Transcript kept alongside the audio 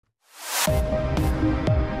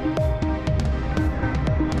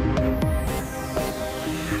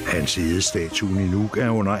Hans Egede-statuen i Nuuk er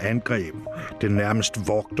under angreb. Den nærmest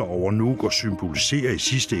vogter over Nuuk og symboliserer i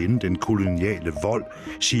sidste ende den koloniale vold,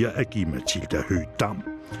 siger Aki-Matilda Høegh Dam.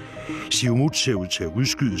 Siumut ser ud til at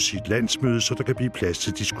udskyde sit landsmøde, så der kan blive plads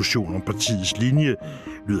til diskussion om partiets linje,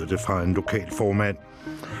 lyder det fra en lokal formand.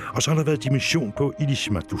 Og så har der været dimission på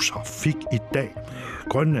Ilisimatusarfik i dag.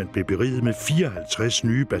 Grønland blev beriget med 54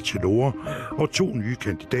 nye bachelorer og 2 nye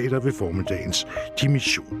kandidater ved formiddagens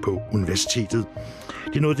dimission på universitetet.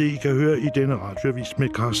 Det er noget, det I kan høre i denne radioavis med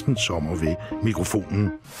Carsten Sommer ved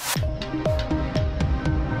mikrofonen.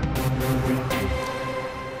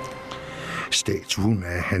 Statuen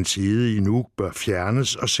af Hans Egede i Nuuk bør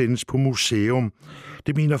fjernes og sendes på museum.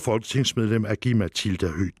 Det mener folketingsmedlem Aki-Matilda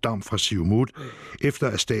Høegh Dam fra Siumut, efter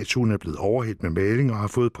at statuen er blevet overhældt med maling og har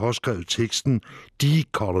fået påskrevet teksten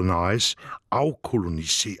decolonize,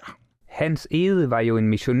 afkolonisere. Hans Egede var jo en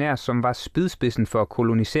missionær, som var spydspidsen for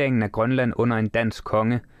koloniseringen af Grønland under en dansk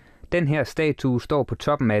konge. Den her statue står på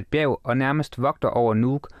toppen af et bjerg og nærmest vogter over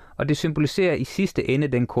Nuuk, og det symboliserer i sidste ende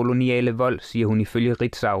den koloniale vold, siger hun ifølge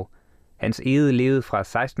Ritzau. Hans Egede levede fra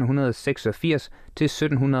 1686 til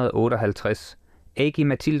 1758.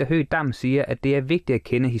 Aki-Matilda Høegh Dam siger, at det er vigtigt at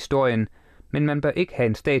kende historien, men man bør ikke have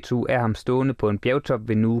en statue af ham stående på en bjergtop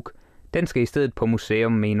ved Nuuk. Den skal i stedet på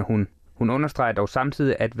museum, mener hun. Hun understreger dog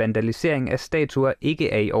samtidig, at vandalisering af statuer ikke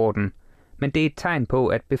er i orden. Men det er et tegn på,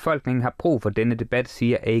 at befolkningen har brug for denne debat,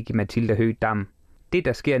 siger Aki-Matilda Høegh Dam. Det,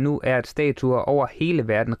 der sker nu, er, at statuer over hele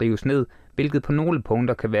verden rives ned, hvilket på nogle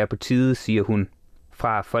punkter kan være på tide, siger hun.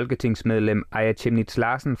 Fra folketingsmedlem Aya Chemnitz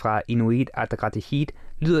Larsen fra Inuit Ataqatigiit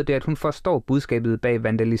lyder det, at hun forstår budskabet bag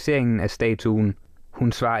vandaliseringen af statuen.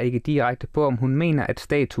 Hun svarer ikke direkte på, om hun mener, at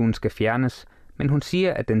statuen skal fjernes, men hun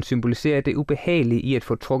siger, at den symboliserer det ubehagelige i at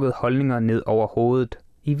få trukket holdninger ned over hovedet.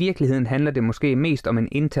 I virkeligheden handler det måske mest om en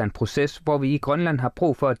intern proces, hvor vi i Grønland har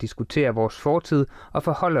brug for at diskutere vores fortid og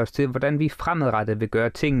forholde os til, hvordan vi fremadrettet vil gøre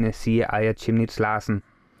tingene, siger Aya Chemnitz Larsen.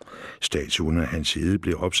 Statuen af Hans Egede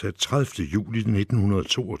blev opsat 30. juli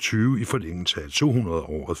 1922 i forlængelse af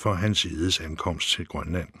 200-året for Hans Egedes ankomst til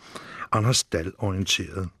Grønland. Anders Dahl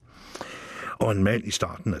orienteret. Og en mand i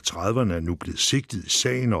starten af 30'erne er nu blevet sigtet i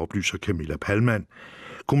sagen, oplyser Camilla Palman,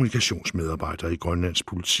 kommunikationsmedarbejder i Grønlands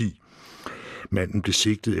politi. Manden blev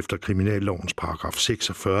sigtet efter kriminallovens paragraf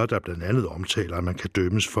 46, der blandt andet omtaler, at man kan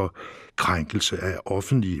dømmes for krænkelse af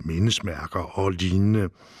offentlige mindesmærker og lignende.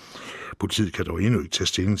 Politiet kan dog endnu ikke tage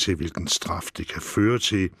stilling til, hvilken straf det kan føre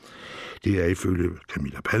til. Det er ifølge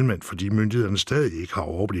Camilla Palman, fordi myndighederne stadig ikke har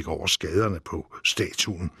overblik over skaderne på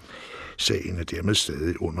statuen. Sagen er dermed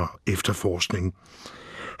stadig under efterforskning.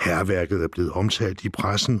 Hærværket er blevet omtalt i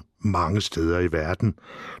pressen mange steder i verden,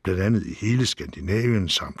 blandt andet i hele Skandinavien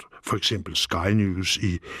samt for eksempel Sky News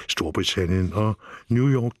i Storbritannien og New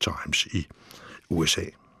York Times i USA.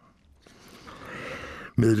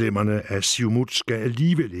 Medlemmerne af Siumut skal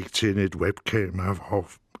alligevel ikke tænde et webkamera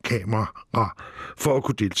for at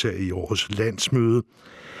kunne deltage i årets landsmøde.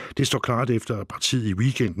 Det står klart efter, at partiet i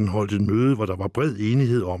weekenden holdt et møde, hvor der var bred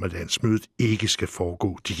enighed om, at landsmødet ikke skal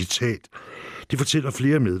foregå digitalt. Det fortæller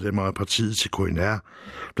flere medlemmer af partiet til KNR,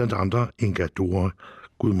 blandt andre Inga Dora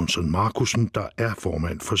Gudmundsson Markusen, der er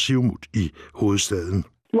formand for Siumut i hovedstaden.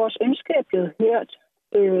 Vores ønske er blevet hørt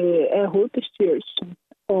af hovedbestyrelsen,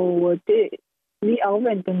 og det vi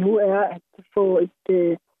afventer nu er at få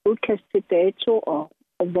et udkast til dato og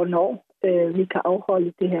hvornår vi kan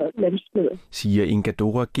afholde det her landsmøde, siger Inga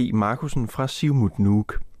Dora G. Markusen fra Siumut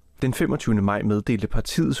Nuuk. Den 25. maj meddelte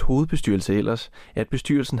partiets hovedbestyrelse ellers, at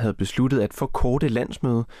bestyrelsen havde besluttet at forkorte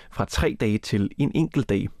landsmødet fra 3 dage til en enkelt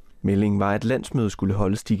dag. Meldingen var, at landsmødet skulle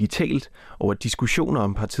holdes digitalt, og at diskussioner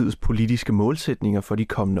om partiets politiske målsætninger for de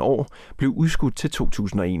kommende år blev udskudt til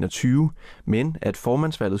 2021, men at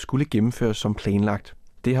formandsvalget skulle gennemføres som planlagt.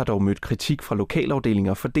 Det har dog mødt kritik fra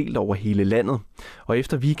lokalafdelinger fordelt over hele landet, og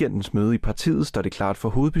efter weekendens møde i partiet står det klart for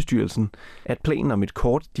hovedbestyrelsen, at planen om et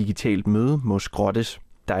kort digitalt møde må skrottes.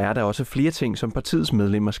 Der er der også flere ting, som partiets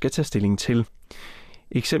medlemmer skal tage stilling til.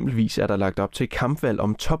 Eksempelvis er der lagt op til kampvalg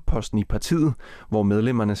om topposten i partiet, hvor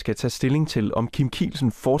medlemmerne skal tage stilling til, om Kim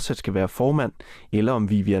Kielsen fortsat skal være formand, eller om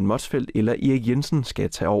Vivian Motzfeldt eller Erik Jensen skal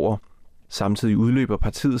tage over. Samtidig udløber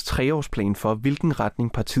partiets 3-årsplan for, hvilken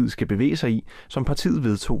retning partiet skal bevæge sig i, som partiet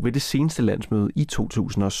vedtog ved det seneste landsmøde i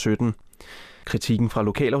 2017. Kritikken fra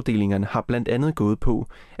lokalafdelingerne har blandt andet gået på,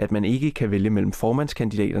 at man ikke kan vælge mellem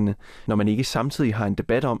formandskandidaterne, når man ikke samtidig har en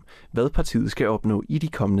debat om, hvad partiet skal opnå i de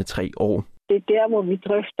kommende 3 år. Det er der, hvor vi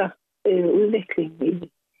drøfter udviklingen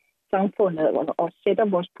i samfundet og sætter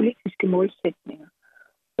vores politiske målsætninger.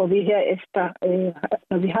 Hvor vi herefter,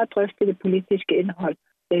 når vi har drøftet det politiske indhold,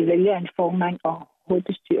 vælger en formand og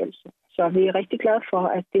hovedbestyrelse. Så vi er rigtig glade for,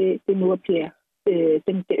 at det nu bliver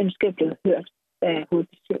det ønske er blevet hørt af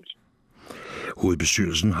hovedbestyrelsen.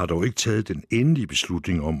 Hovedbestyrelsen har dog ikke taget den endelige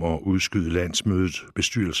beslutning om at udskyde landsmødet.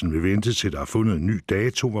 Bestyrelsen vil vente til der er fundet en ny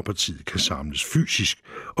dato, hvor partiet kan samles fysisk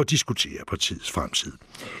og diskutere partiets fremtid.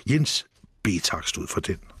 Jens Betag stod for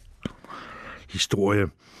den historie.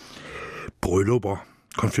 Bryllupper,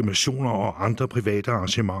 konfirmationer og andre private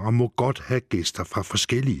arrangementer må godt have gæster fra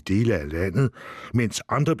forskellige dele af landet, mens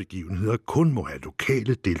andre begivenheder kun må have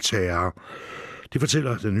lokale deltagere. Det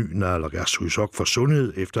fortæller den nye Nunaata for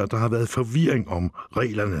Sundhed, efter at der har været forvirring om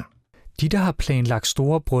reglerne. De, der har planlagt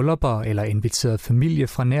store bryllupper eller inviteret familie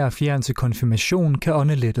fra nær og fjern til konfirmation, kan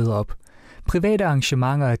ånde lettet op. Private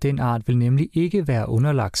arrangementer af den art vil nemlig ikke være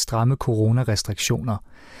underlagt stramme coronarestriktioner.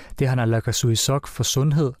 Det har Naalakkersuisoq for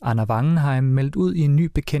Sundhed, Anna Wangenheim, meldt ud i en ny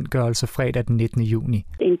bekendtgørelse fredag den 19. juni.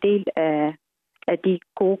 En del af de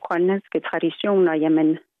gode grønlandske traditioner, jamen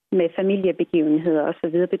med familiebegivenheder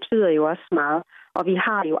osv., betyder jo også meget. Og vi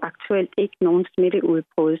har jo aktuelt ikke nogen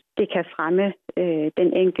smitteudbrud. Det kan fremme den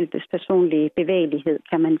enkeltes personlige bevægelighed,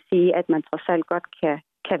 kan man sige, at man trods alt godt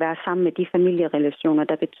kan være sammen med de familierelationer,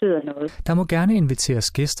 der betyder noget. Der må gerne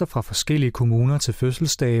inviteres gæster fra forskellige kommuner til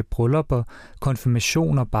fødselsdage, bryllupper,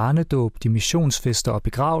 konfirmationer, barnedåb, dimissionsfester og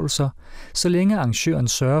begravelser, så længe arrangøren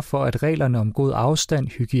sørger for, at reglerne om god afstand,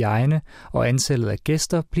 hygiejne og antallet af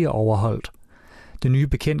gæster bliver overholdt. Den nye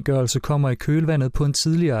bekendtgørelse kommer i kølvandet på en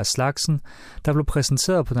tidligere af slagsen, der blev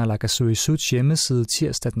præsenteret på Naalakkersuisuts hjemmeside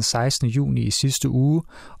tirsdag den 16. juni i sidste uge,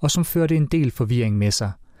 og som førte en del forvirring med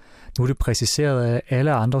sig. Nu er det præciseret, at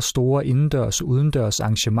alle andre store indendørs og udendørs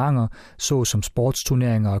arrangementer, såsom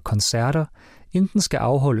sportsturneringer og koncerter, enten skal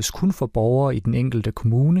afholdes kun for borgere i den enkelte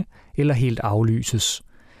kommune eller helt aflyses.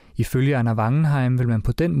 Ifølge Anna Wangenheim vil man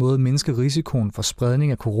på den måde mindske risikoen for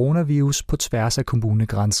spredning af coronavirus på tværs af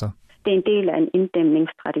kommunegrænser. Det er en del af en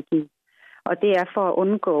inddæmningsstrategi, og det er for at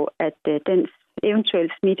undgå, at den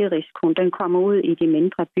eventuelle smitterisiko, den kommer ud i de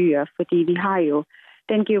mindre byer, fordi vi har jo,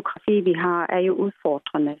 den geografi, vi har, er jo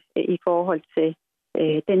udfordrende i forhold til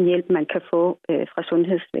den hjælp, man kan få fra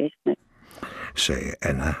sundhedsvæsenet. Sagde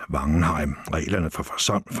Anna Wangenheim. Reglerne for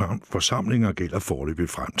forsamlinger gælder foreløbig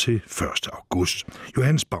frem til 1. august.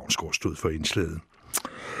 Johannes Bavnsgaard stod for indslaget.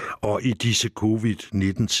 Og i disse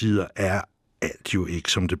covid-19-tider er alt jo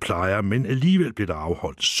ikke som det plejer, men alligevel blev der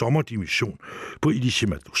afholdt sommerdimission på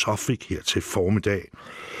Ilisimatusafik her til formiddag.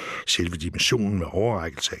 Selve dimissionen med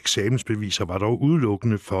overrækkelse af eksamensbeviser var dog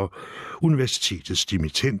udelukkende for universitetets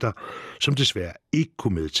dimittenter, som desværre ikke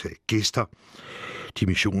kunne medtage gæster.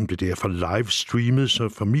 Dimissionen blev derfor live-streamet, så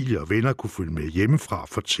familie og venner kunne følge med hjemmefra,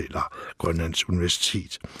 fortæller Grønlands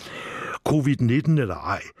Universitet. Covid-19 eller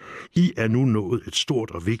ej, I er nu nået et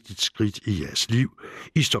stort og vigtigt skridt i jeres liv.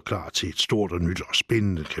 I står klar til et stort og nyt og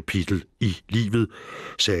spændende kapitel i livet,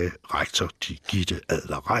 sagde rektor Gitte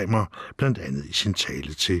Adler-Reimer, blandt andet i sin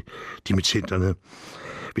tale til dimittenterne.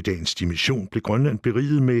 Ved dagens dimission blev Grønland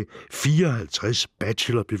beriget med 54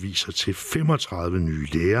 bachelorbeviser til 35 nye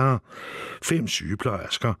lærere, 5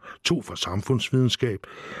 sygeplejersker, 2 fra samfundsvidenskab,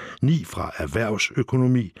 9 fra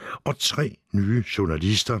erhvervsøkonomi og 3 nye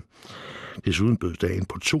journalister. Desuden bød dagen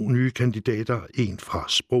på 2 nye kandidater, en fra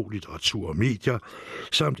sprog, litteratur og medier,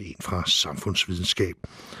 samt en fra samfundsvidenskab.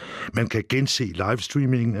 Man kan gense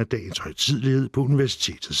livestreamingen af dagens højtidelighed på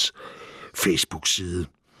universitetets Facebook-side.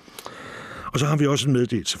 Og så har vi også en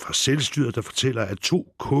meddelelse fra selvstyret, der fortæller, at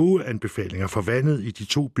 2 kogeanbefalinger for vandet i de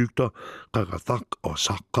 2 bygder, Qaqortoq og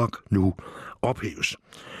Saqaq, nu ophæves.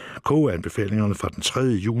 Kogeanbefalingerne fra den 3.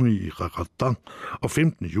 juni i Qaqortoq og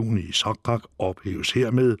 15. juni i Saqaq ophæves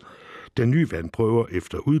hermed, da nye vandprøver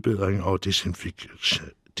efter udbedring og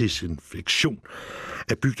desinfektion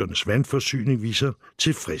af bygdernes vandforsyning viser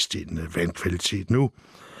tilfredsstillende vandkvalitet nu,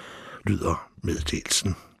 lyder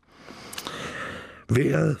meddelelsen.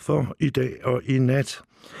 Vejret for i dag og i nat.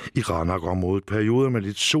 I Qaanaaq-området perioder med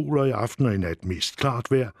lidt sol, og i aften og i nat mest klart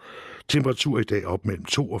vejr. Temperatur i dag op mellem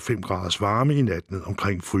 2 og 5 graders varme, i nat ned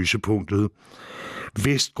omkring frysepunktet.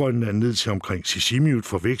 Vestgrønland ned til omkring Sisimiut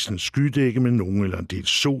forvekslende skydække med nogen eller en del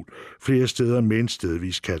sol. Flere steder, men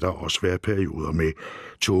stedvis kan der også være perioder med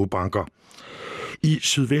tågebanker. I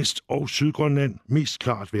Sydvest- og Sydgrønland mest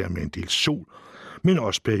klart vejr med en del sol, men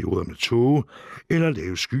også perioder med tåge eller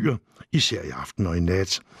lave skyer, især i aften og i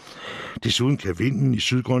nat. Desuden kan vinden i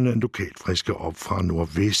Sydgrønland lokalt friske op fra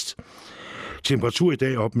nordvest. Temperatur i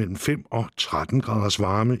dag op mellem 5 og 13 graders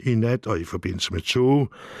varme i nat og i forbindelse med tåge,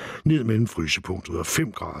 ned mellem frysepunktet og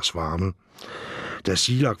 5 graders varme. Da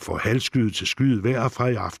Silak får halvskyet til skyet vejr fra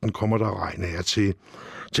i aften, kommer der regn af til.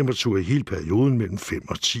 Temperatur i hele perioden mellem 5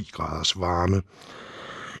 og 10 graders varme.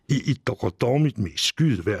 I dårligt med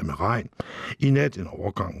skyet vejr med regn. I nat en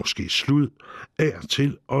overgang måske slud, af og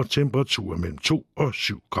til og temperaturer mellem 2 og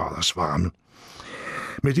 7 graders varme.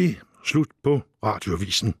 Med det slut på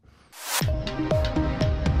Radiavisen.